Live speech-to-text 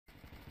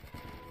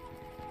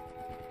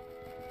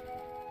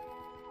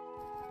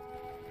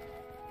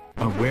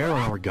Where are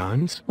our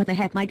guns? What the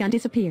heck, my gun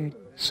disappeared.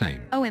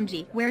 Same.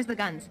 OMG, where's the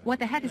guns? What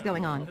the heck is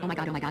going on? Oh my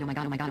god, oh my god, oh my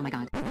god, oh my god, oh my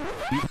god.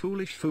 You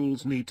foolish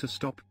fools need to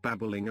stop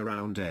babbling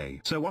around,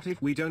 So what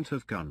if we don't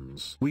have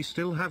guns? We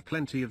still have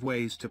plenty of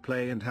ways to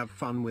play and have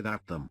fun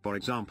without them. For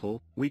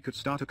example, we could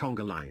start a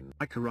conga line.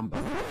 Ay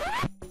caramba.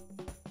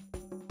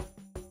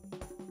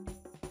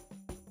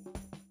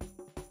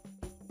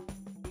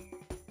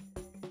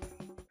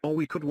 Or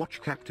we could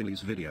watch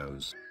Captain's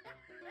videos.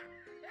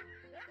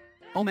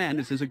 Oh man,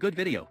 this is a good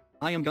video.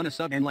 I am gonna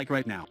sub and like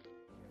right now.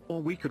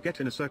 Or we could get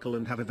in a circle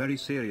and have a very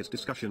serious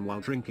discussion while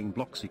drinking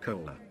Bloxy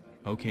Cola.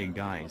 Okay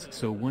guys,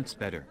 so what's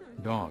better,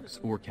 dogs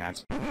or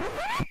cats?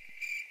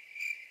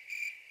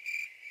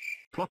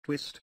 Plot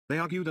twist, they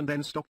argued and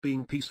then stopped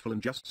being peaceful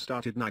and just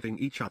started knifing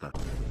each other.